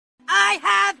I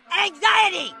have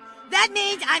anxiety. That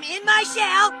means I'm in my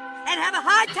shell and have a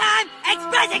hard time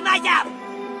expressing myself.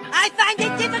 I find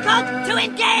it difficult to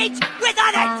engage with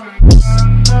others.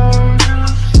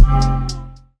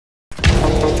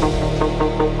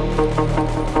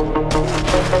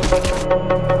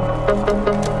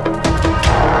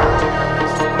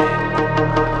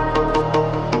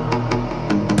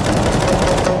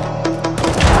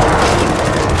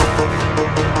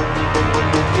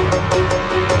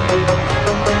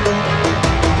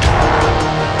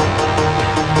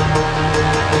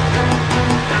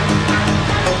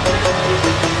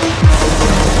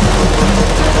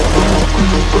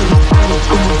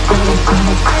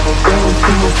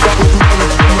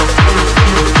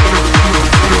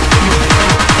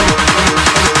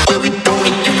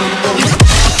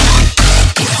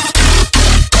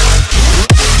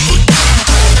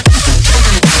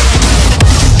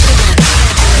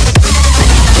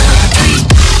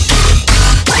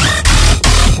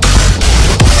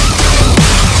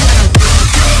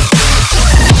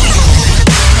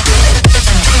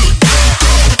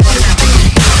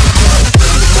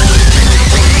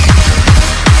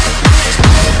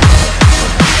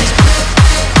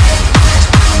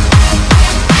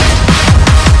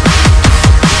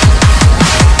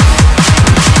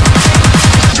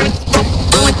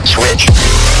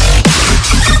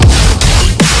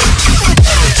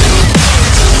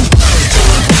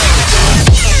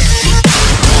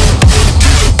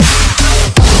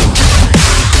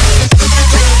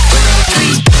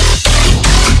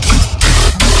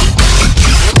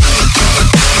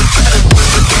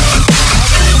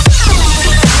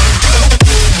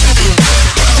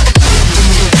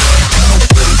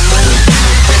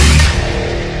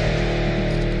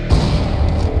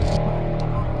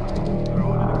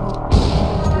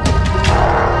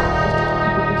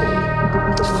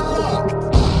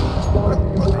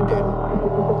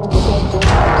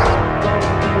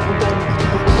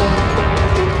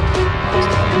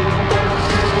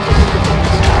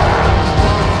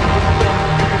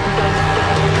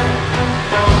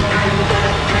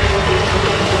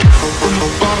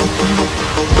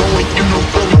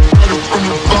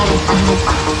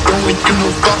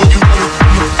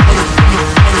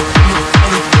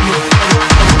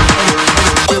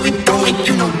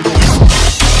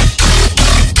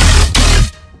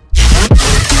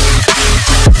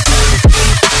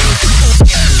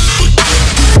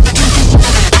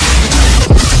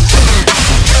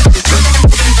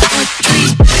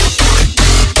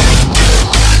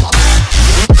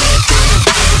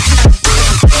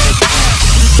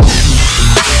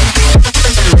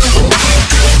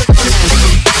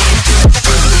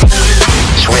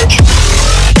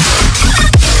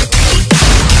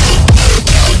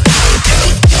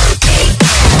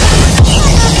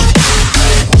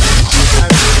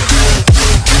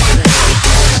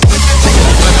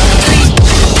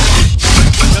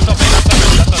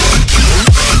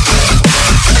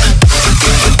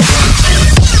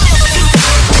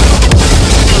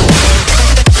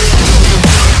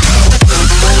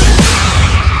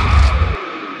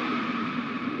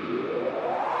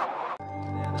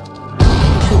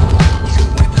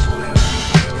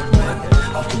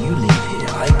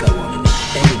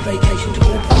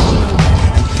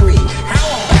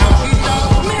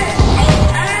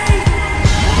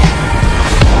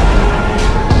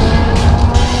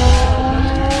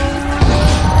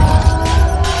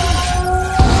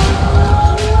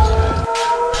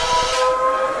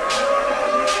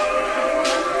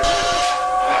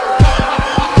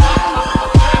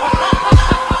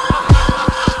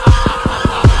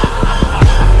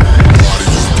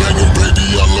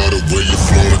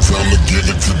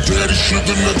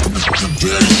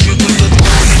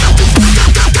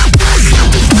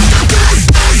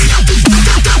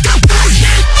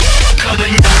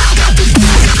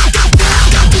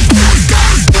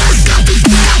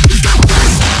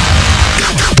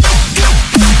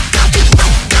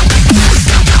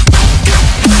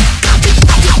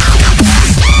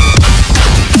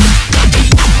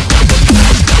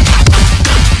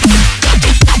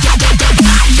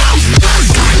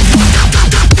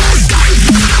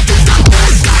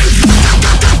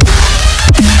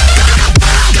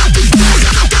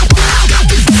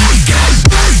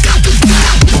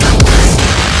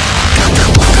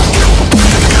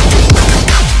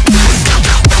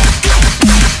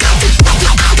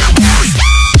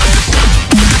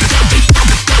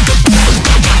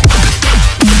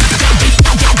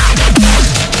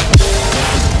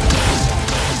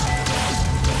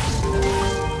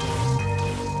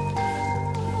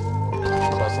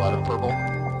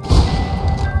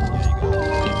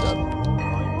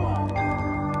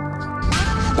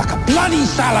 bloody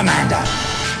salamander.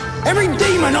 Every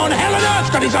demon on hell and earth's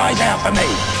got his eyes out for me.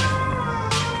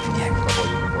 Yeah.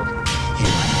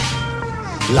 You,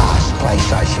 last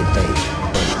place I should be.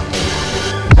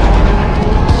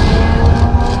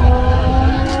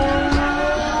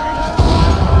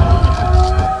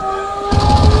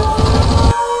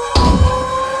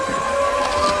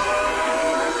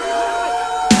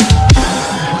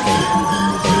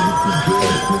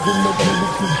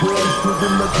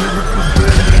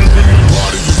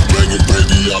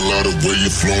 I love the way you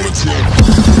flow the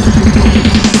tip.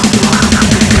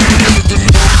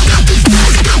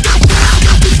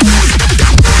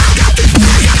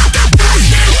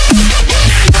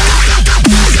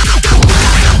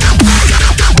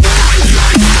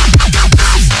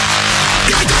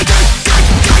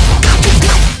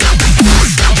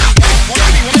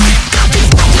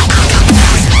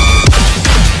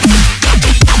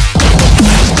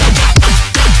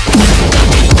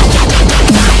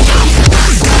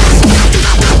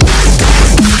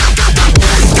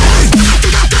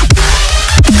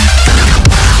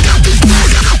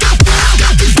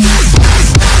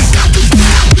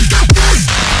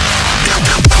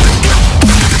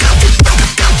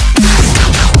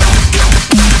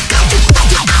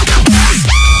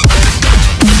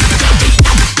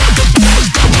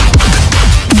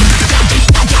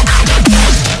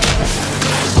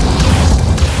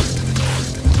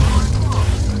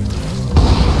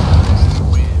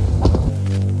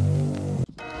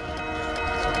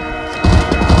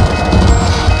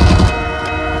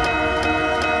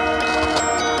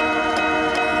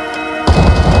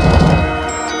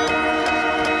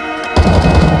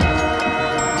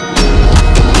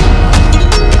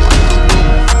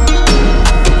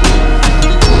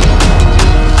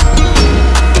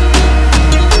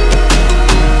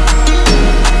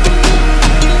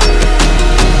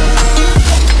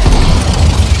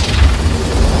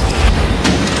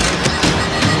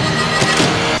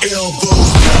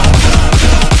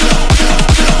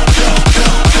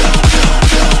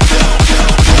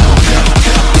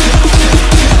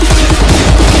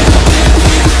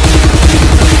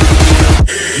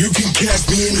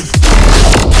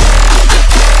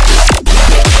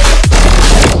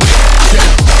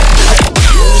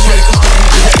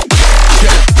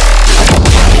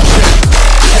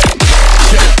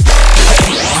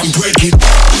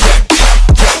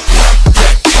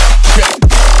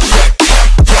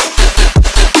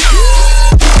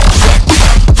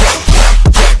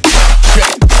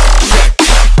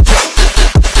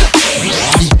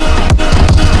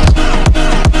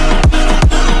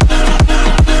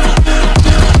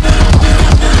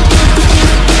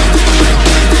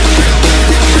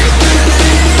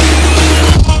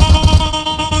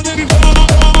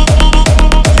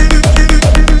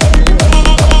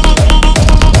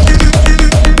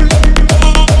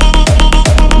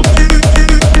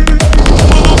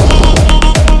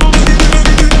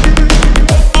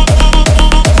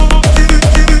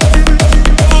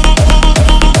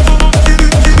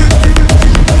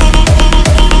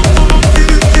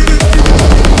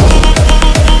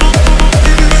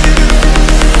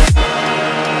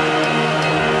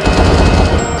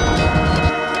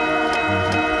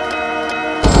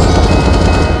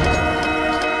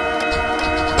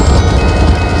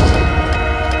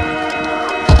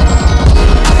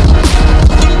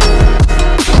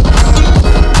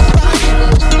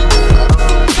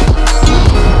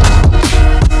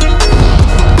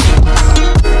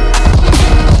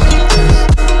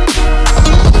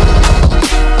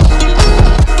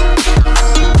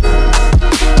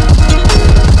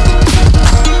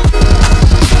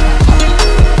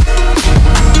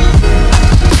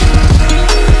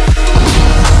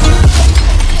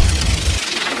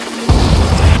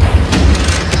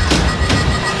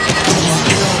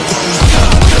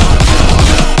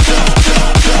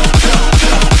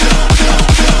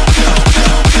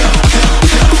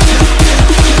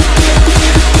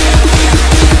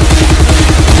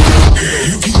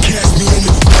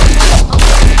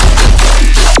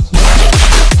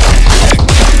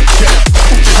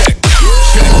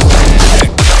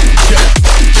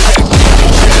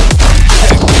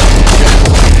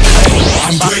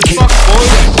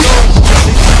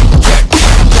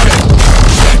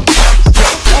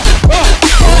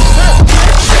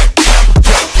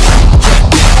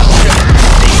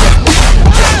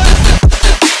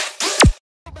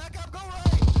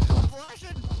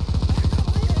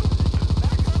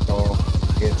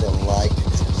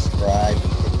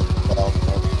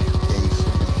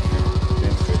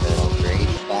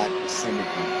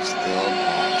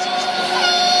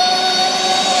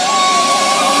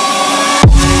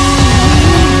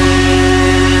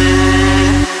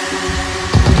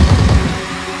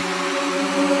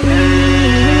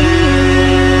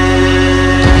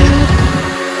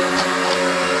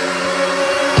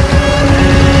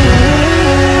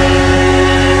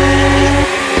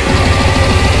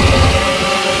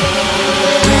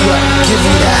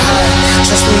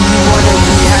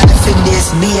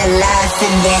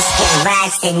 laughing, this get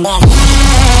rocks and this.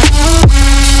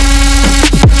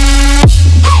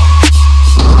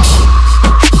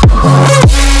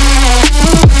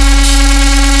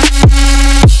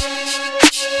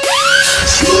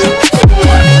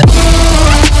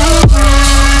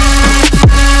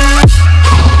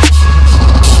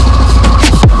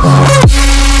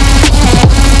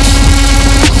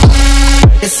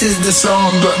 This is the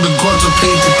song that the gods are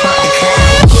paid to put the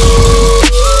crowd.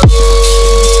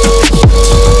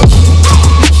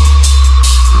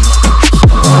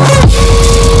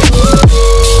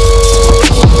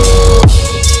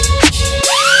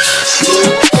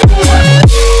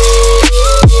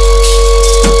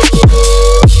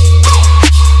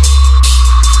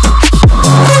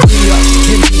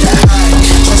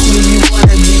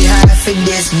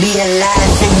 Be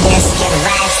alive and this get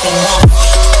rocks and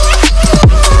this.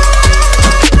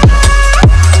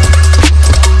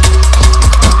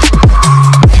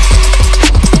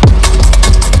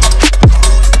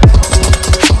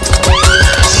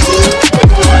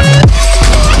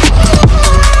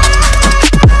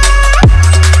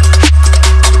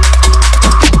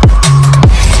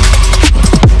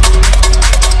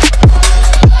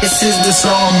 This is the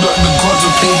song that the gods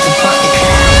are paid to put the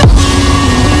crowd.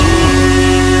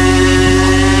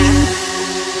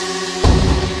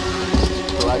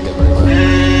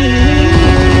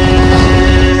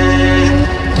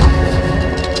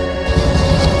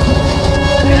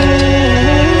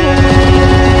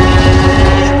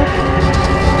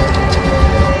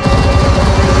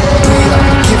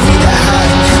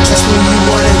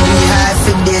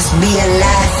 Be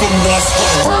alive and this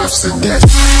get rocks and this.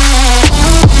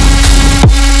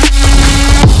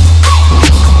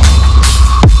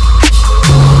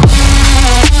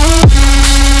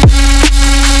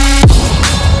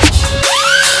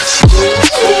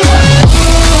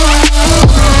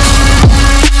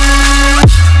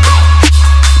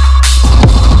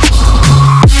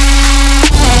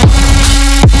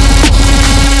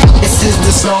 This is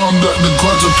the song that the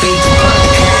gods are paid to put the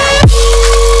crowd.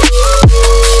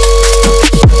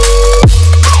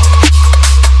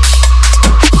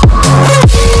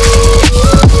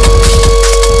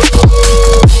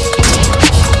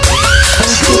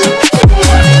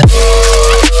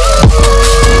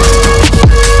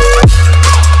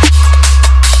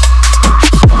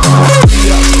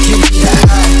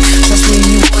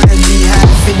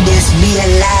 Be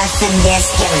alive and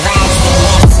this get rocks and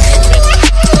this.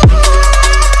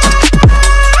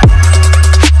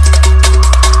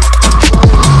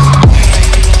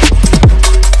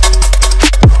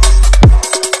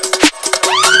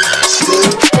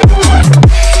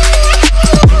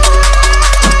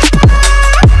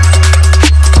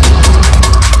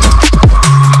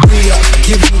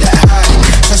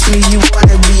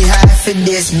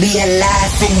 Be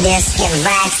alive and this get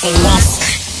rocks and this.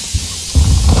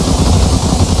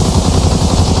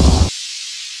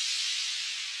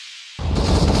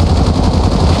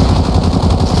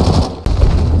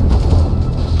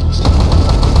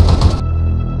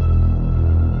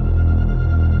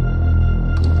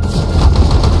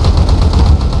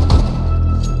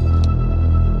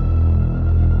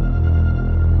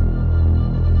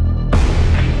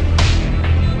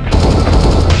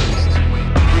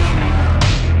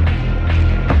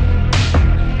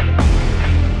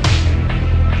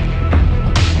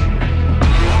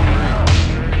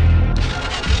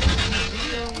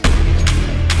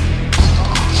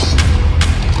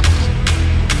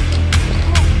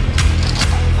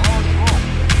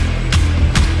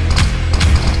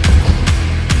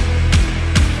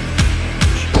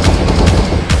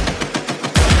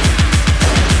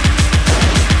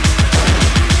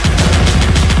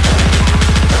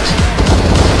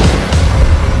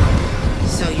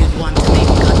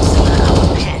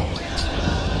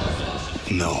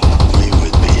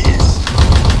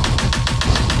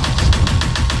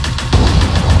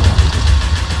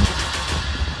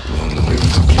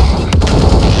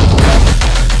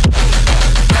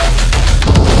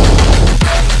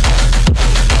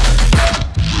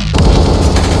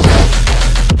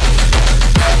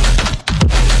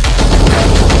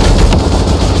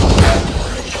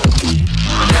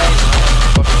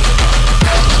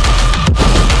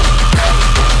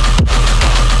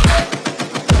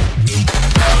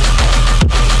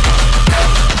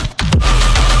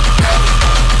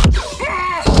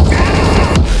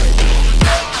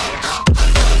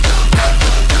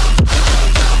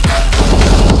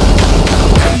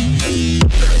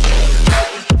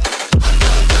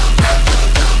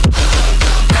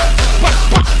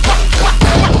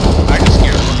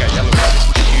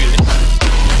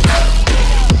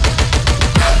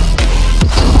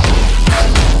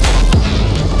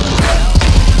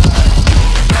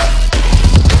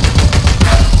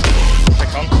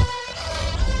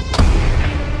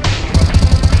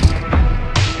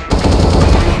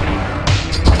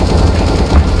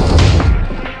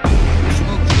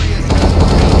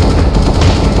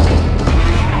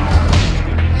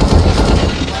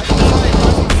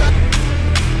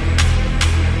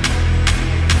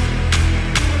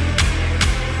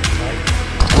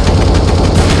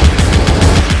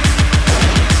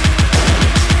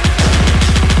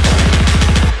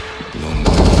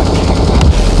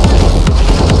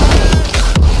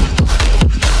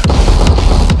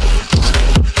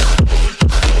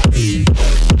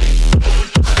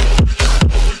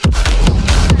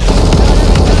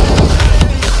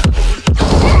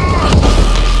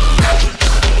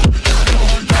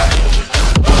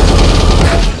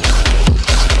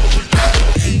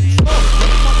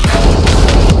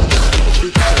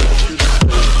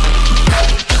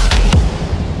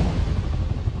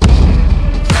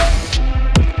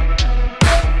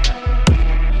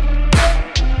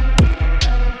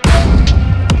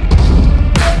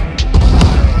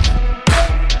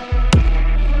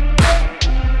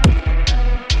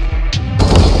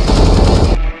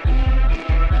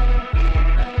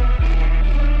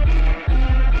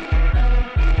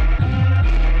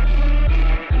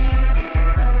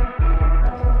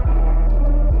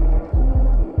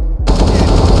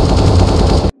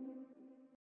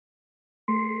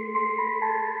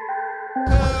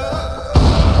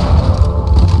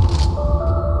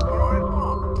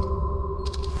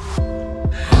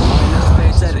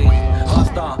 serii.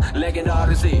 Vastaan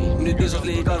legendaarisia. Nyt isot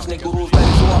liikas niinku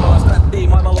Roosevelt. Suomalais rättii,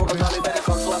 maailman luokataan. Vede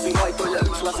 2 lasi haittoja,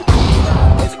 1 lasi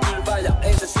piitää. Ei se kylvää ja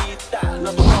ei se siittää.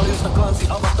 Naturaalista kansi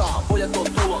avataan. Pojat on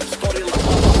tuloks, torilla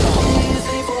avataan.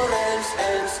 Easy for ens.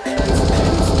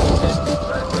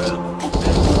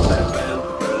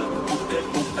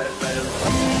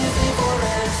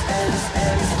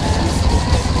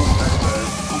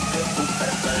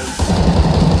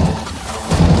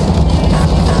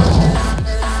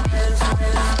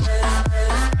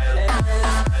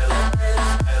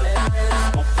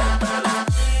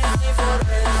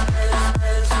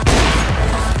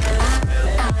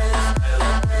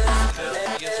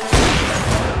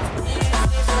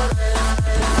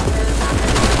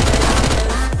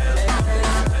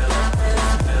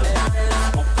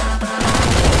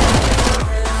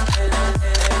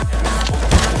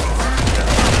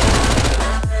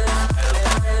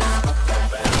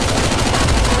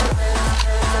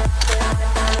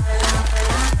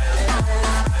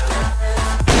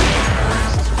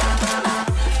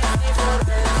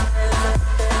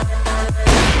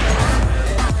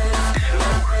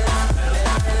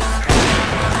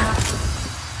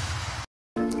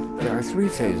 There are 3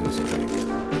 phases of anger.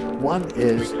 One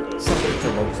is something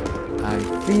provokes me. I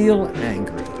feel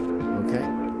angry, okay?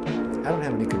 I don't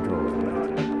have any control over that.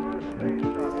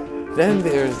 Right? Then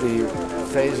there's the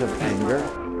phase of anger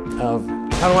of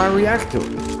how do I react to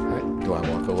it? Right? Do I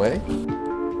walk away?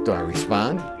 Do I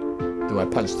respond? Do I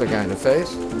punch the guy in the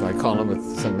face? Do I call him with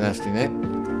some nasty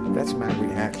name? That's my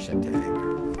reaction to anger.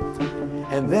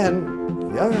 And then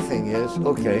the other thing is,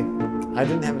 okay, I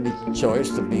didn't have any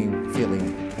choice of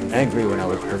feeling angry when I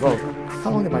was provoked.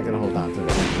 How long am I going to hold on to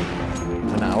that?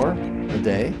 An hour? A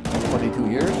day? 22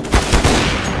 years?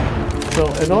 So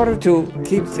in order to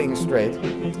keep things straight,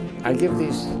 I give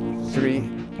these 3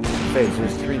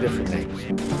 phases 3 different names.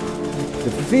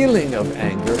 The feeling of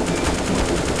anger,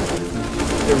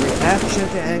 the reaction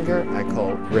to anger, I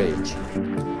call rage.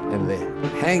 And the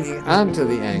hanging on to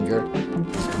the anger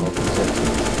is called possession.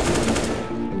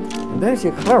 And then if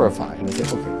you clarify and say,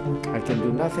 okay, I can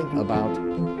do nothing about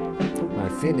my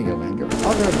feeling of anger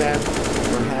other than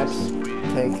perhaps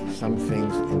take some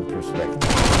things in perspective.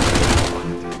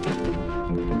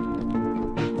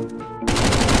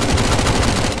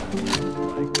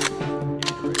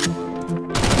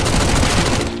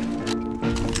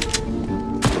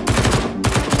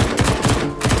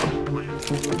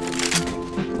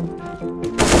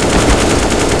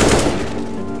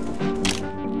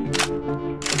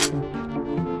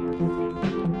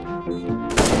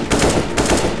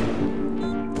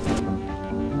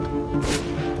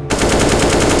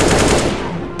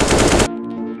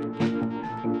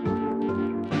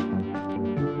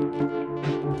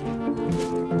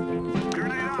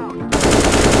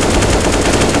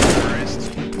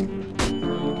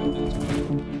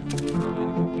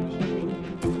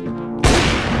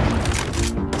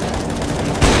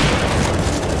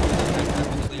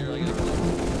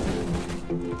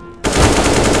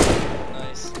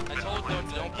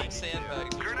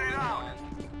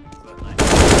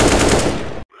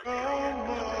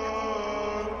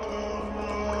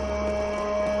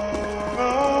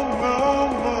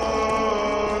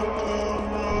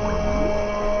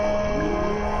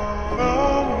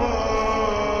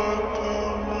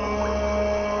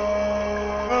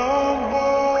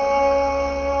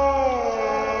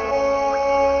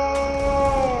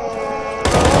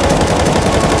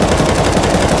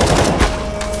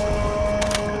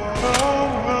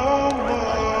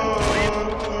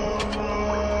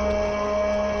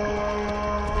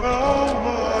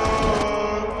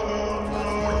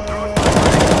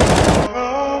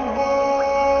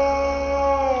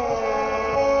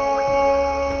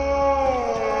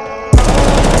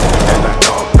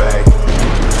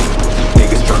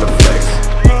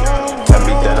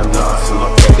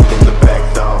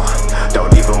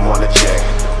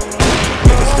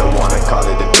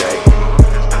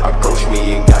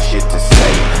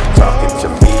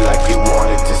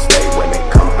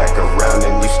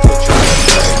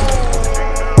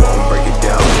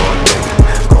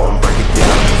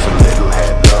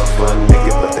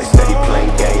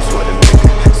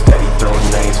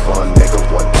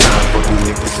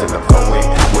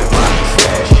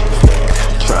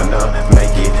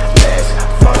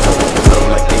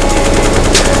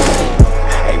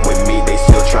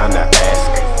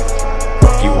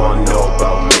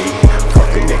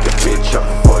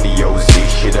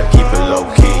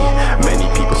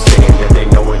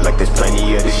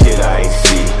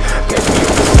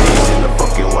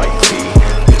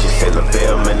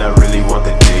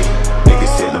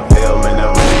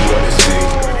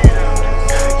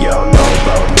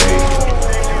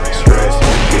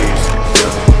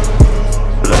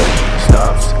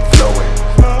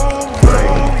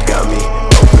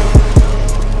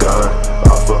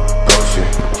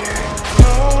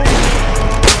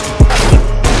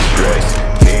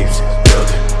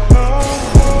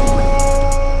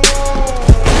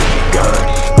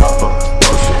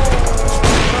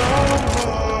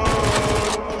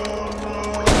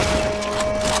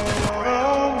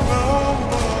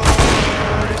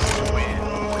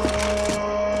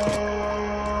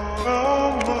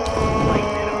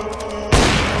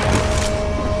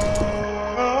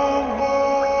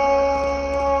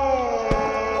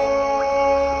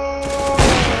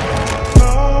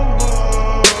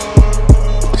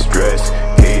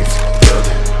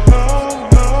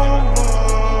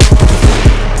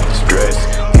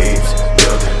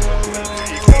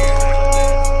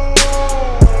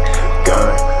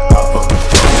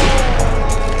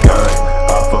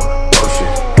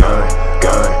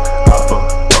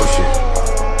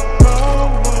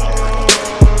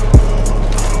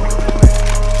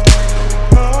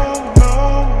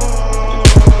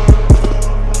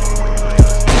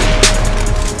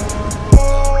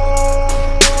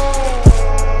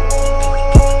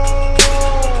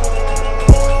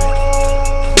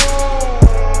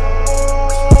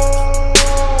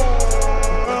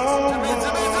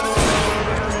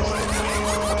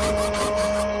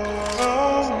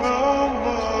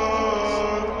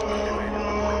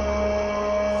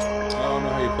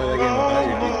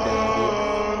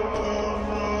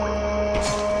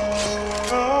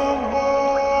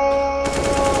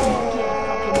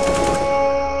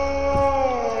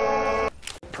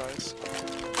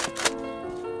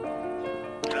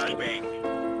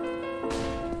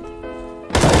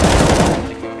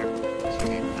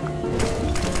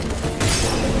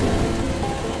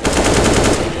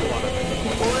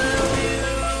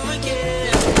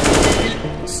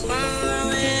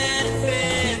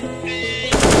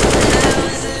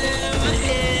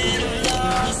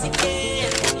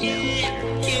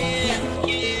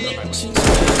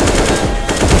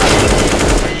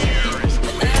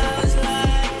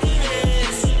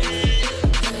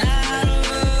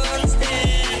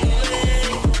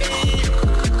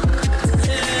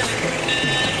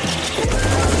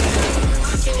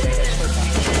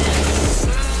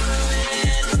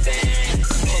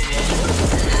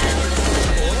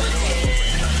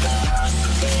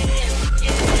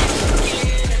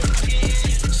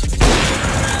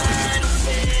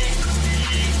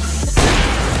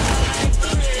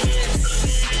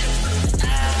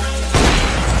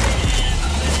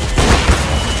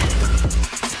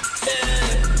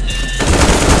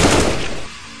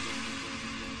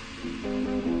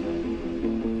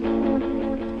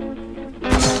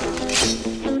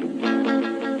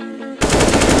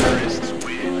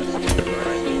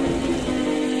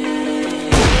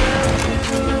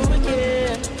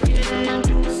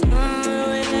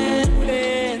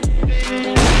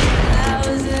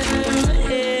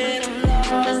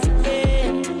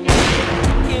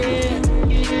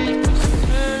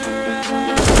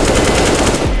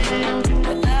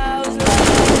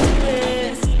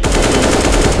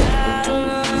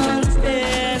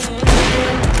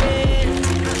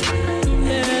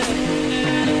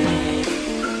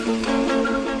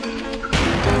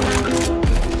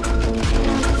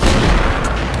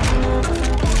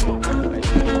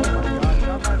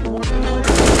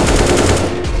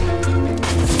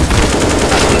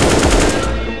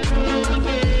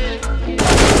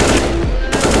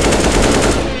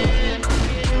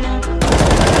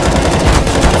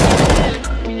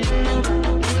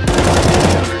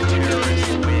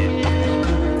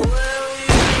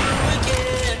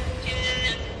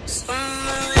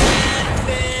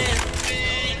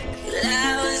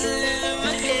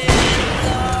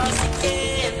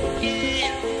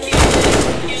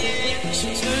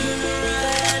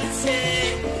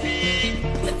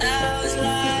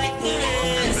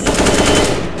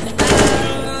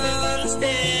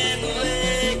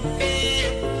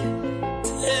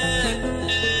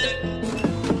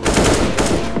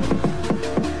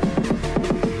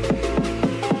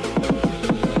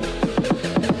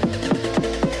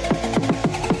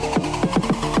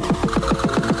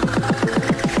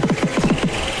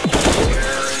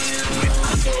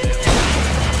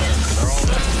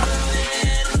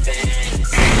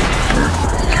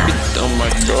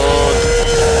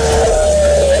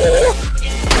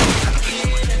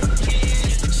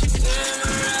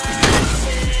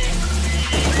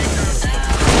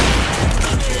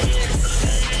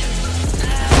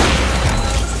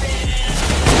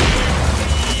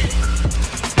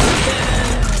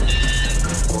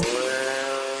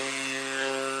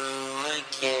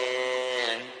 Yeah,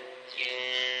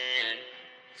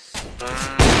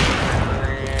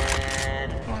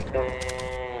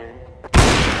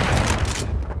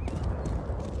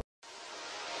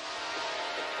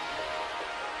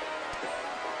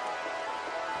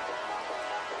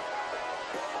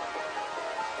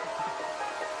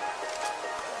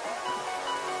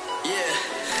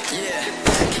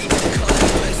 keep the car,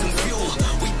 burn some fuel.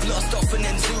 We blast off and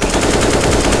then zoom.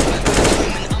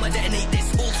 I'ma detonate this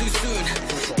all too soon.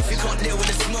 If you can't deal with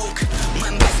the smoke,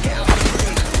 man, best get out of the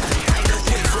room. I don't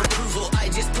wait for approval, I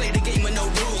just play the game with no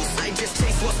rules. I just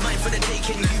chase what's mine for the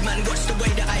taking. You man, watch the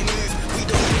way that I move. We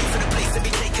don't wait for the place to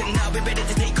be taken. Now we're ready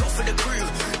to take off for the crew.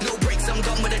 No breaks, I'm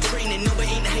done with the training. No, it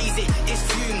ain't hazy, it's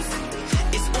fumes.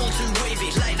 It's all too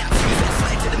wavy, like that fuse, let's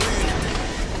fly to the moon.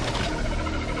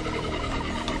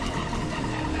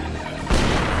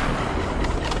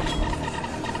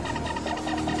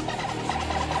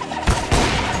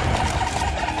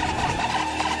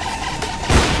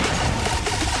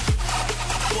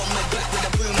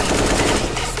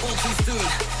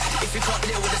 If you can't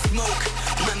deal with the smoke,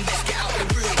 man, best get out the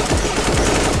room.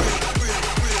 Out the room.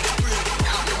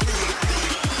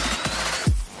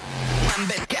 Man,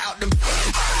 best get out the room.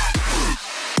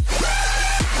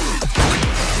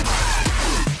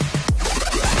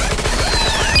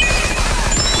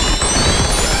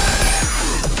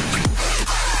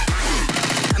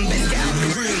 Man, best get out the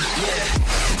room, yeah.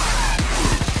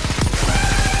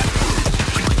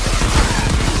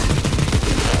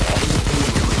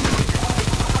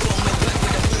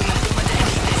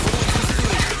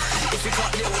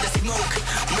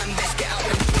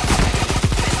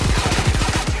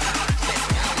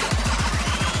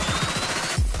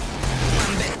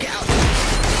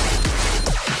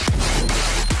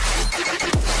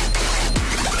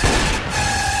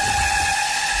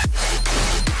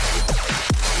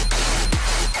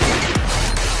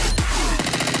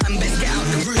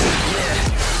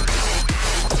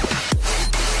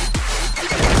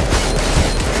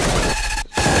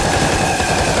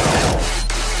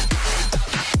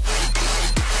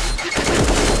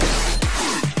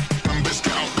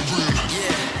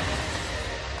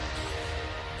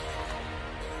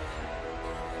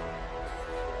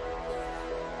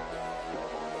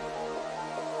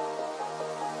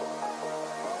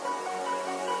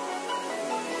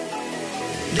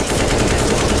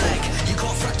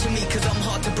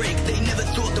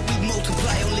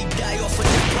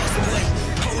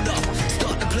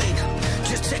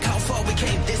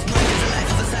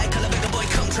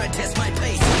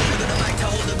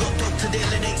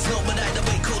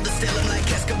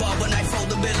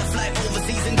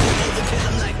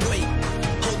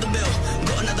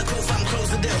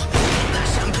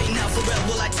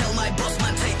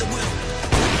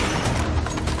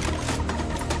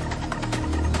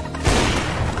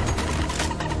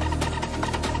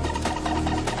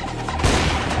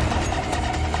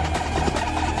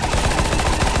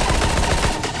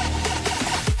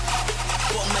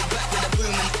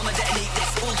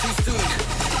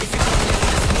 If you